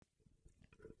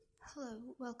Hello,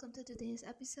 welcome to today's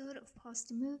episode of Pause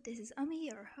to Move. This is Ami,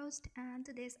 your host, and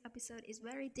today's episode is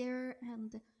very dear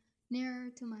and near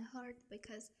to my heart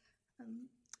because um,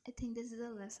 I think this is a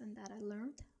lesson that I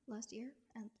learned last year,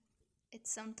 and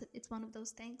it's one of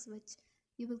those things which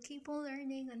you will keep on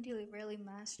learning until you really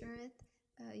master it.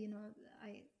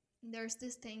 I there's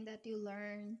this thing that you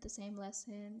learn the same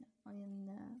lesson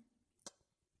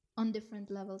on different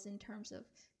levels in terms of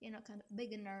kind of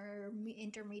beginner,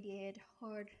 intermediate,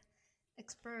 hard,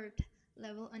 expert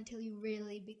level until you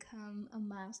really become a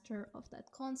master of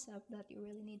that concept that you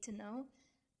really need to know.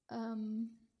 Um,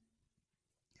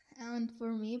 and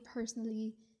for me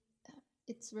personally,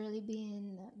 it's really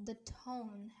been the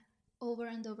tone over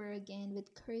and over again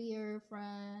with career,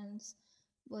 friends,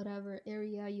 whatever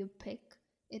area you pick.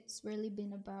 It's really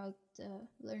been about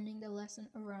learning the lesson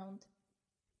around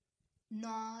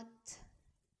not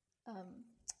um,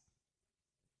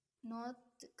 not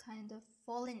kind of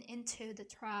falling into the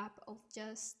trap of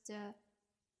just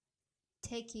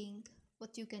taking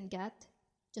what you can get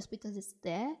just because it's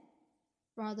there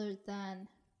rather than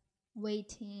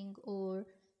waiting or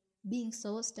being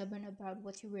so stubborn about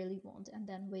what you really want and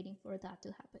then waiting for that to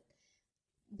happen.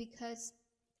 Because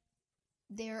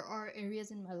there are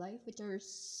areas in my life which are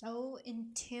so in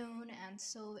tune and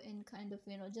so in kind of,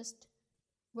 just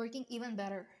working even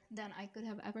better than I could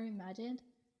have ever imagined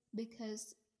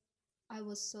because I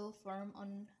was so firm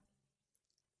on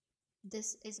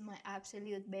this is my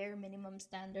absolute bare minimum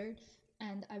standard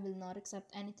and I will not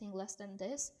accept anything less than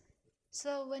this.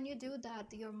 So when you do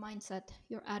that, your mindset,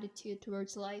 your attitude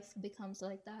towards life becomes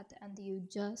like that, and you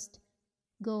just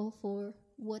go for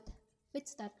what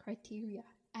fits that criteria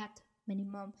at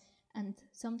minimum. And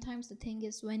sometimes the thing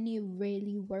is, when you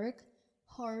really work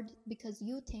hard because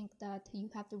you think that you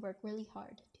have to work really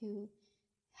hard to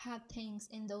have things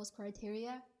in those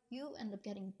criteria, you end up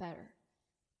getting better.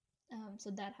 So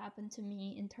that happened to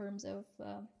me in terms of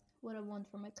what I want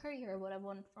from my career, what I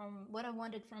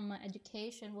wanted from my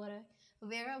education,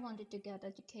 where I wanted to get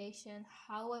education,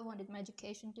 how I wanted my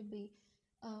education to be,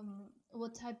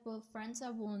 what type of friends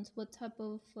I want, what type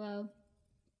of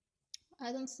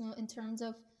I don't know in terms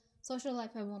of social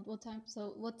life I want, what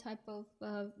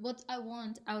I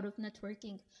want out of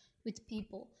networking with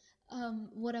people,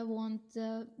 what I want,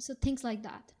 so things like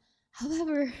that.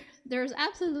 However, there's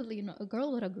absolutely not a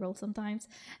girl with a girl. Sometimes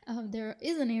there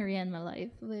is an area in my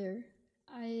life where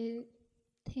I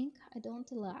think I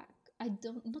don't lack. I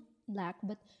don't not lack,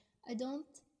 but I don't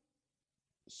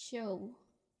show.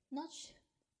 Not sh-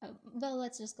 well.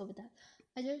 Let's just go with that.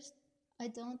 I just I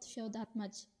don't show that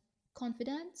much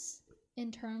confidence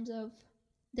in terms of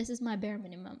this is my bare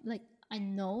minimum. Like I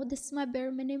know this is my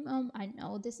bare minimum. I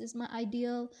know this is my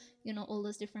ideal. All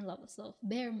those different levels of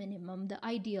bare minimum, the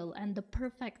ideal, and the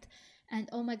perfect. And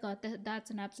oh my god,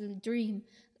 that's an absolute dream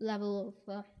level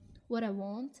of what I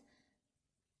want.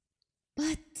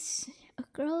 But a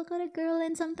girl got a girl,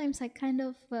 and sometimes I kind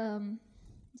of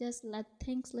just let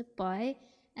things slip by.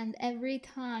 And every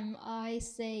time I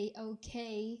say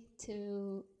okay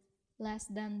to less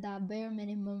than the bare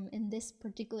minimum in this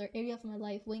particular area of my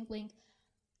life, wink, wink,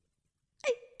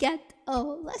 I get a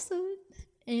lesson.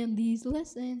 And these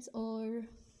lessons are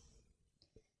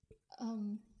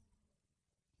um,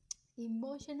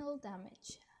 emotional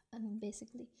damage. And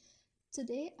basically,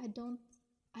 today I don't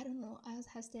know, I was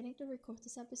hesitating to record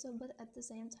this episode, but at the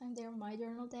same time they're my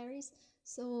journal diaries.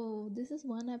 So this is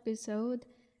one episode.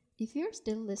 If you're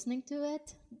still listening to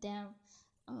it, damn.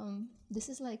 This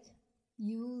is like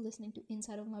you listening to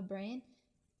inside of my brain.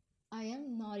 I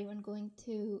am not even going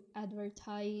to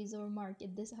advertise or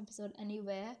market this episode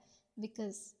anywhere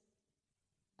because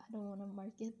I don't want to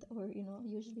market or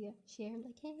usually I share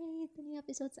like, hey, the new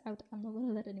episode's out. I'm not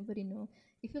gonna let anybody know.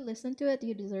 If you listen to it,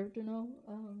 you deserve to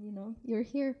know. You're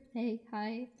here. Hey,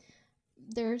 hi.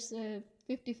 There's a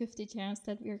 50-50 chance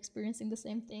that we're experiencing the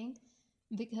same thing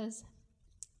because,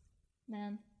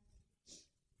 man,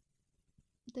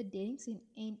 the dating scene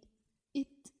ain't it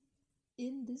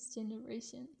in this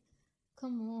generation.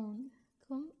 Come on,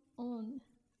 come on.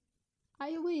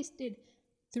 I wasted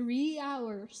 3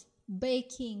 hours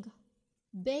baking.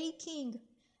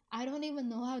 I don't even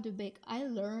know how to bake. I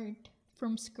learned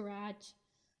from scratch.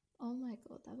 Oh my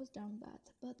god, that was down bad.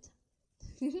 But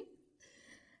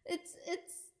it's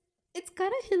it's it's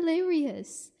kind of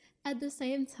hilarious at the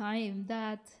same time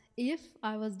that if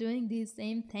I was doing these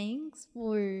same things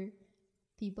for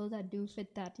people that do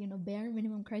fit that bare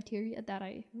minimum criteria that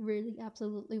I really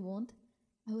absolutely want,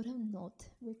 I would have not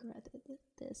regretted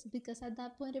this because at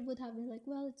that point it would have been like,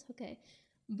 well, it's okay.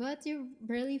 But you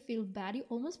really feel bad. You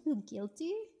almost feel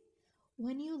guilty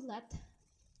when you let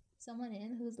someone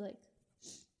in who's like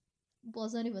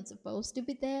wasn't even supposed to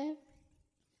be there.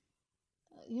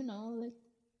 Like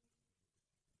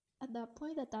at that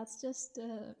point, that's just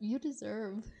you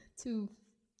deserve to.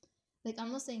 Like,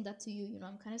 I'm not saying that to you.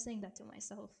 I'm kind of saying that to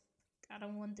myself. I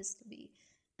don't want this to be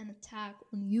an attack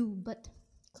on you, but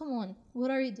come on, what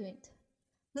are you doing?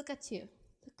 Look at you.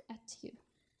 Look at you.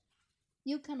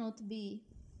 You cannot be.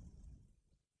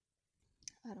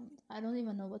 I don't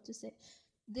even know what to say.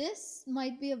 This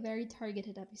might be a very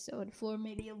targeted episode for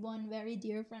maybe one very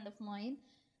dear friend of mine.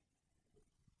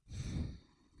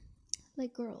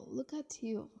 Like, girl, look at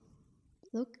you.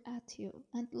 Look at you.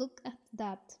 And look at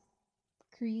that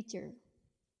creature.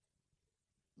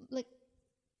 Like,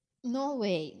 no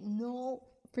way. No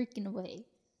freaking way.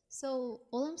 So,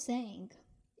 all I'm saying,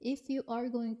 if you are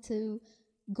going to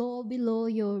go below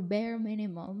your bare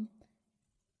minimum,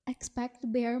 expect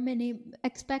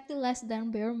less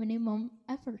than bare minimum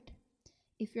effort.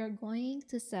 If you're going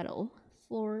to settle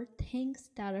for things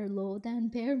that are lower than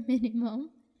bare minimum,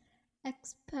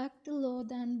 expect lower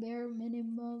than bare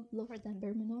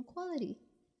minimum quality.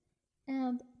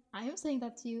 And I am saying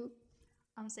that to you.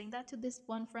 I'm saying that to this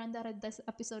one friend that this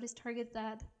episode is targeted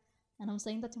at, and I'm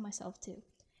saying that to myself too.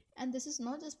 And this is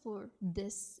not just for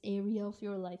this area of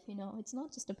your life, it's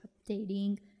not just about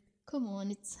dating. Come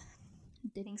on,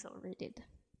 dating's overrated.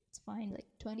 It's fine. Like,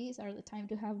 20s are the time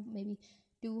to have maybe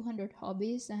 200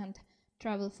 hobbies and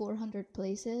travel 400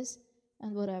 places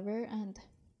and whatever. And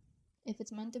if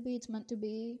it's meant to be, it's meant to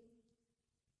be.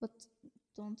 But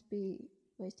don't be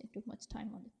wasting too much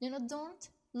time on it. Don't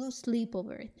lose sleep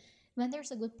over it. When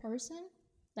there's a good person,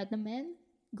 let them in,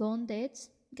 go on dates,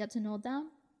 get to know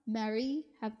them, marry,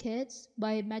 have kids,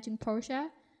 buy a matching Porsche,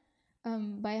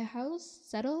 buy a house,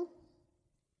 settle.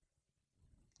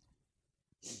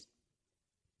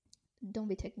 Don't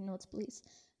be taking notes, please.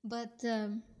 But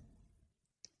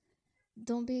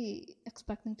don't be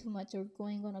expecting too much or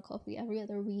going on a coffee every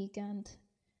other week and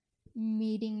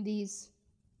meeting these,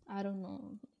 I don't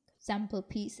know, sample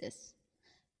pieces.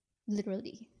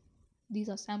 Literally, these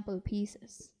are sample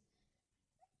pieces.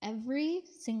 Every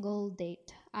single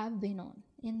date I've been on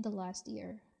in the last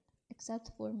year,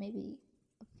 except for maybe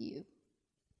a few,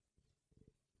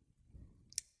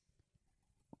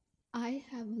 I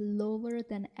have lower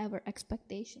than ever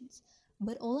expectations.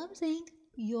 But all I'm saying,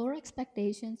 your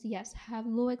expectations, yes, have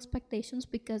low expectations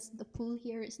because the pool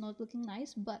here is not looking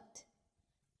nice, but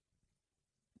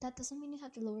that doesn't mean you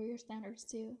have to lower your standards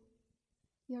too.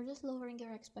 You're just lowering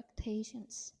your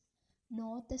expectations,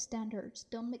 not the standards.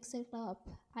 Don't mix it up.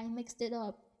 I mixed it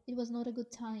up. It was not a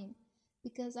good time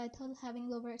because I thought having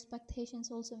lower expectations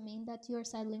also mean that you're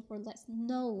settling for less.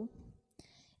 No.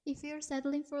 If you're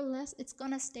settling for less, it's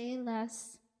gonna stay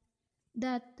less.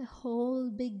 That the whole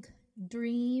big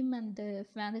dream and the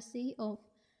fantasy of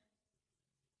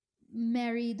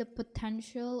marry the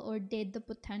potential or date the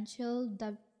potential,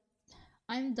 that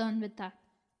I'm done with that.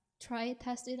 Try it,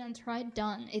 test it, and try it,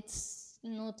 done. It's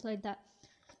not like that.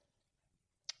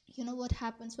 You know what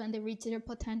happens when they reach their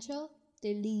potential?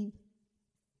 They leave.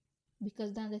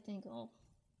 Because then they think, oh,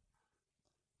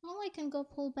 I can go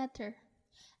pull better.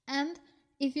 And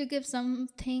if you give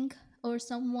something or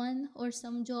someone or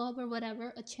some job or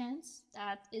whatever a chance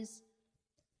that is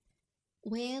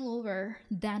way lower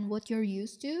than what you're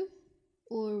used to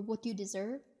or what you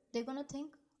deserve, they're gonna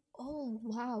think, oh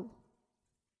wow.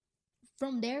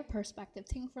 From their perspective,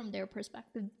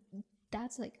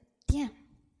 that's like, damn,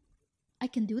 I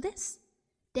can do this?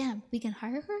 Damn, we can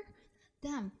hire her?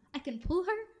 Damn, I can pull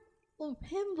her? Or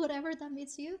him, whatever that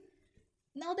means to you.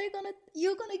 Now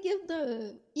you're gonna give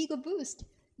the ego boost.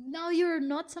 Now you're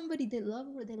not somebody they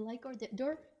love or they like or they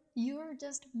adore. You're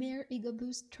just mere ego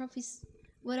boost trophies,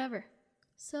 whatever.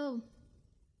 So,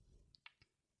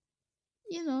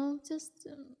 just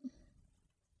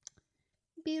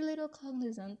be a little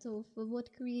cognizant of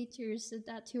what creators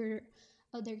that you're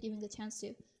out there giving a chance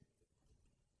to.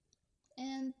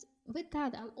 And with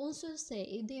that, I'll also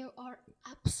say there are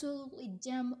absolutely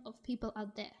gem of people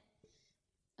out there.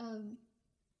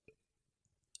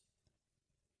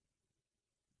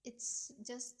 It's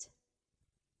just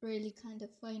really kind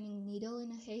of finding needle in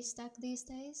a haystack these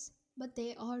days, but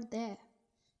they are there.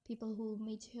 People who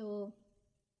meet your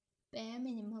bare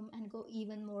minimum and go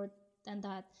even more than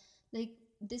that. Like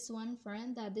this one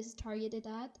friend that this is targeted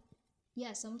at.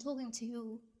 Yes, I'm talking to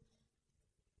you.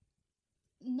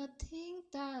 Nothing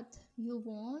that you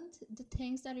want, the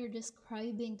things that you're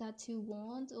describing that you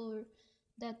want or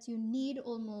that you need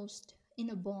almost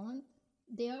in a bond,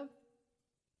 they are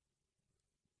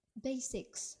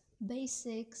basics,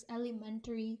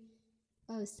 elementary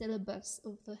syllabus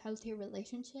of a healthy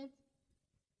relationship.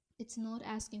 It's not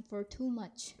asking for too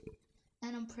much.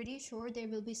 And I'm pretty sure there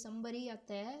will be somebody out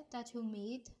there that you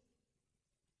meet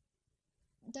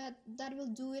that will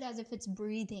do it as if it's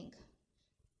breathing.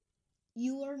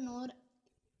 You are not,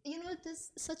 this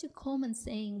is such a common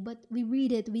saying, but we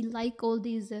read it, we like all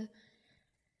these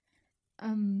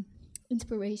um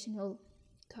inspirational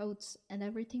quotes and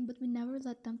everything, but we never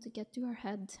let them to get to our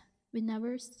head. We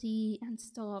never see and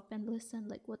stop and listen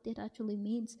like what it actually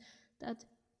means. That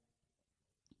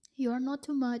you're not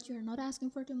too much, you're not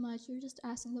asking for too much, you're just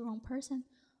asking the wrong person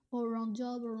or wrong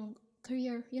job or wrong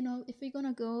career. If you're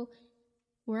gonna go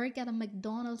work at a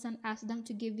McDonald's and ask them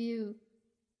to give you,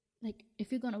 like,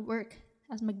 if you're gonna work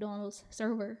as McDonald's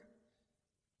server,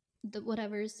 the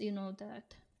whatever's,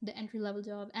 that the entry level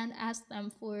job, and ask them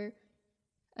for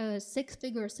a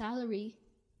 6-figure salary,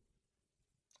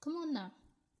 come on now.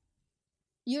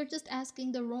 You're just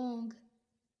asking the wrong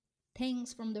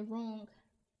things from the wrong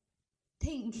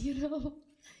thing. Like,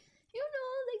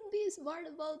 be smart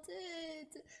about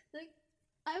it. Like,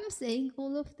 I'm saying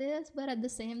all of this, but at the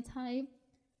same time,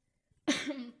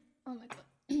 oh my god,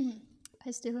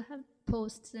 I still have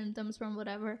post symptoms from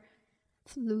whatever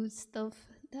flu stuff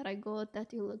that I got,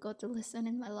 that you got to listen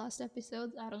in my last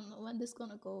episode. I don't know when this is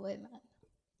gonna go away, man.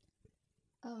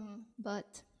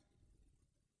 But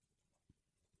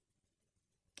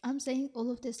I'm saying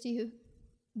all of this to you,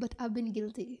 but I've been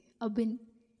guilty. I've been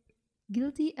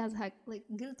guilty as heck, like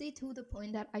guilty to the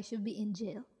point that I should be in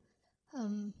jail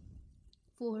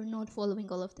for not following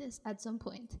all of this at some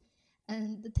point.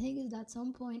 And the thing is that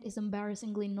some point is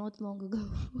embarrassingly not long ago.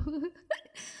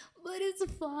 But it's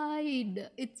fine.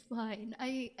 It's fine.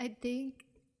 I think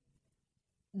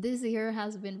this year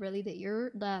has been really the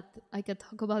year that I could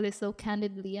talk about it so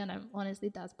candidly, and honestly,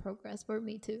 that's progress for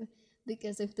me too.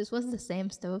 Because if this was the same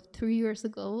stuff 3 years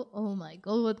ago, oh my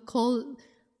god, what call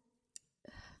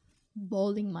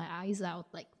bawling my eyes out,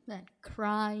 like, man,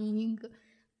 crying.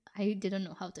 I didn't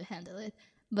know how to handle it.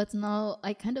 But now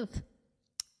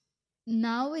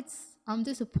I'm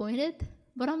disappointed,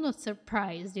 but I'm not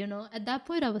surprised. At that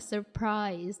point I was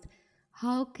surprised.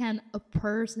 How can a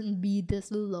person be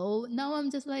this low? Now I'm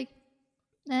just like,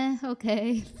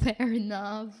 okay, fair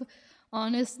enough.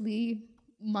 Honestly,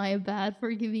 my bad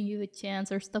for giving you a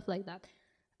chance, or stuff like that.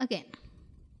 Again,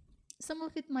 some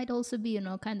of it might also be,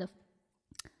 kind of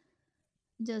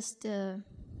just, do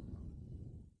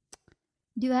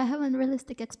I have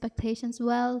unrealistic expectations?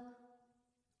 Well,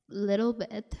 little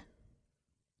bit.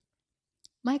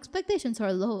 My expectations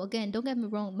are low. Again, don't get me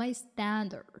wrong. My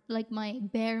standard, like my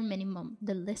bare minimum,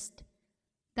 the list,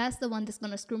 that's the one that's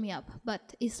gonna screw me up.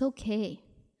 But it's okay.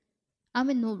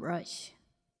 I'm in no rush.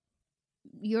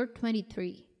 You're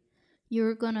 23.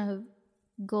 You're gonna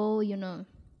go,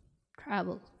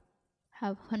 travel,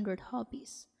 have 100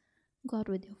 hobbies, go out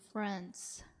with your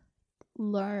friends,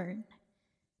 learn,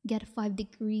 get 5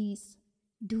 degrees,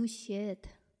 do shit.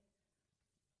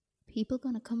 People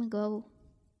gonna come and go.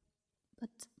 But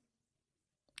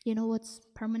you know what's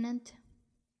permanent?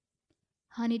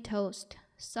 Honey toast,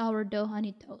 sourdough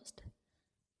honey toast.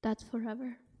 That's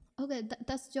forever. Okay,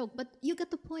 that's a joke, but you get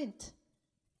the point.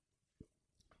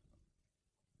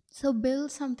 So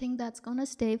build something that's gonna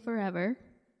stay forever.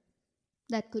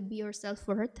 That could be your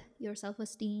self-worth, your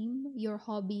self-esteem, your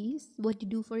hobbies, what you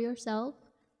do for yourself.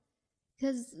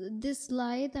 Because this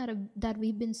lie that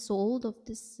we've been sold of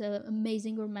this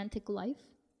amazing romantic life,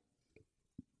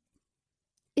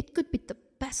 it could be the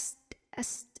best,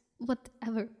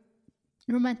 whatever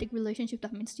romantic relationship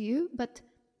that means to you, but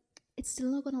it's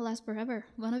still not gonna last forever.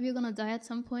 One of you gonna die at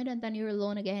some point, and then you're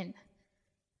alone again.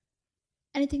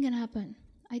 Anything can happen.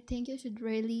 I think you should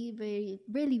really, really,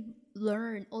 really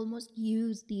learn, almost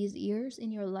use these years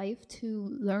in your life to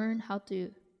learn how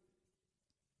to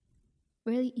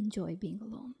really enjoy being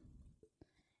alone.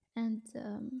 And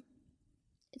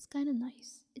it's kind of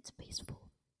nice. It's peaceful.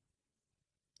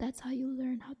 That's how you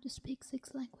learn how to speak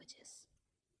 6 languages.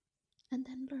 And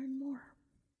then learn more.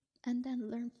 And then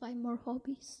learn 5 more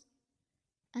hobbies.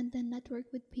 And then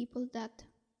network with people that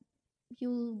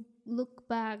you'll look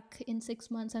back in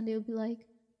 6 months and they'll be like,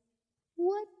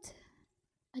 what?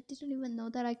 I didn't even know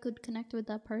that I could connect with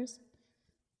that person.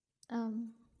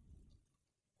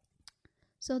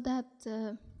 So that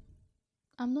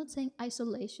I'm not saying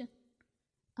isolation.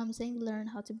 I'm saying learn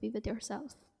how to be with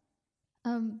yourself.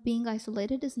 Being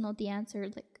isolated is not the answer.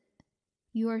 Like,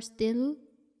 you are still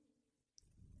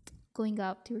going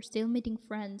out, you're still meeting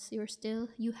friends,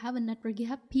 you have a network, you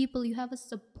have people, you have a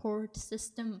support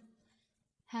system.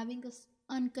 Having a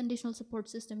unconditional support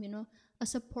system, a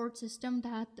support system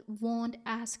that won't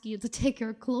ask you to take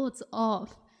your clothes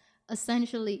off,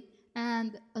 essentially,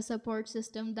 and a support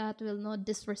system that will not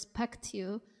disrespect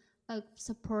you, a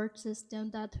support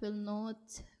system that will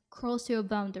not cross your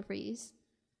boundaries,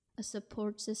 a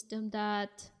support system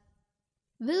that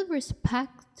will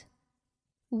respect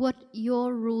what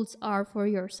your rules are for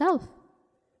yourself.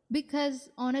 Because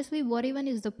honestly, what even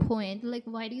is the point? Like,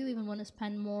 why do you even want to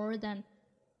spend more than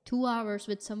 2 hours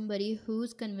with somebody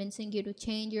who's convincing you to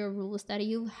change your rules that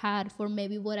you've had for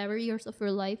maybe whatever years of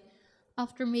your life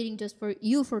after meeting just for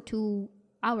you for 2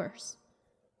 hours?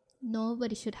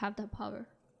 Nobody should have that power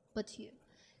but you.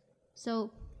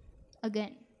 So,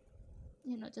 again,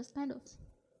 just kind of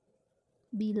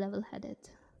be level headed.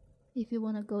 If you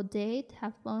want to go date,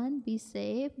 have fun, be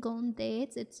safe, go on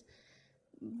dates. It's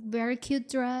very cute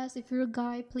dress. If you're a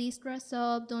guy, please dress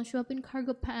up. Don't show up in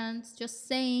cargo pants. Just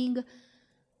saying,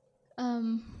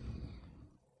 um,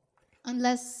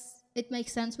 unless it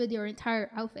makes sense with your entire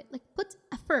outfit. Like, put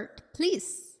effort,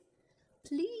 please.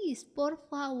 Please, por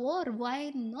favor.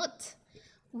 Why not?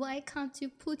 Why can't you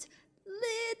put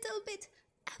little bit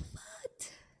effort?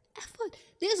 Effort.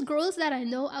 These girls that I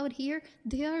know out here,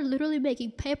 they are literally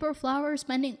making paper flowers,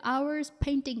 spending hours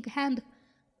painting hand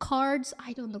cards.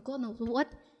 I don't know, God knows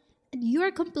what. And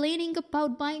you're complaining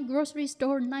about buying grocery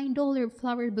store $9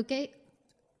 flower bouquet.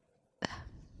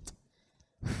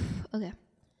 Okay.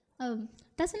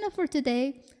 That's enough for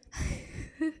today.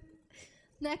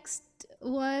 Next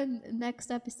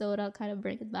episode, I'll kind of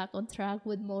bring it back on track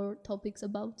with more topics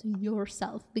about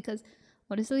yourself, because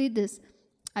honestly,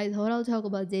 I thought I'll talk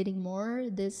about dating more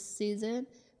this season,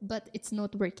 but it's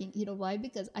not working. You know why?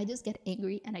 Because I just get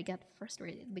angry and I get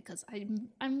frustrated, because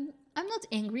I'm not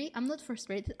angry, I'm not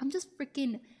frustrated, I'm just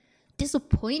freaking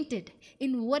disappointed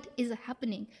in what is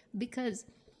happening, because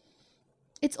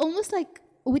it's almost like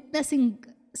witnessing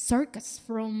circus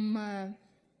from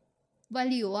while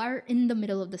you are in the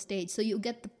middle of the stage. So you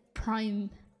get the prime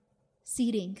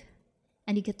seating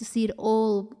and you get to see it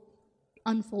all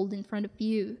unfold in front of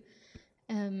you,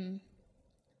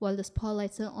 while the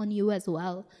spotlights are on you as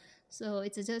well. So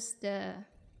it's just a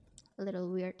little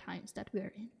weird times that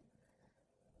we're in.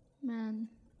 Man,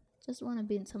 just want to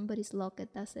be in somebody's locket,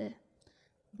 that's it.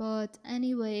 But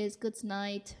anyways, good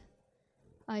night.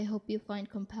 I hope you find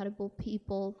compatible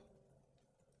people.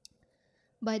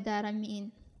 By that I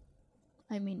mean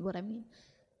what I mean.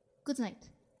 Good night,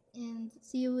 and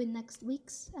see you in next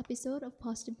week's episode of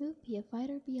Positive Move. Be a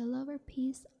fighter, be a lover,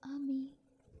 peace, ami.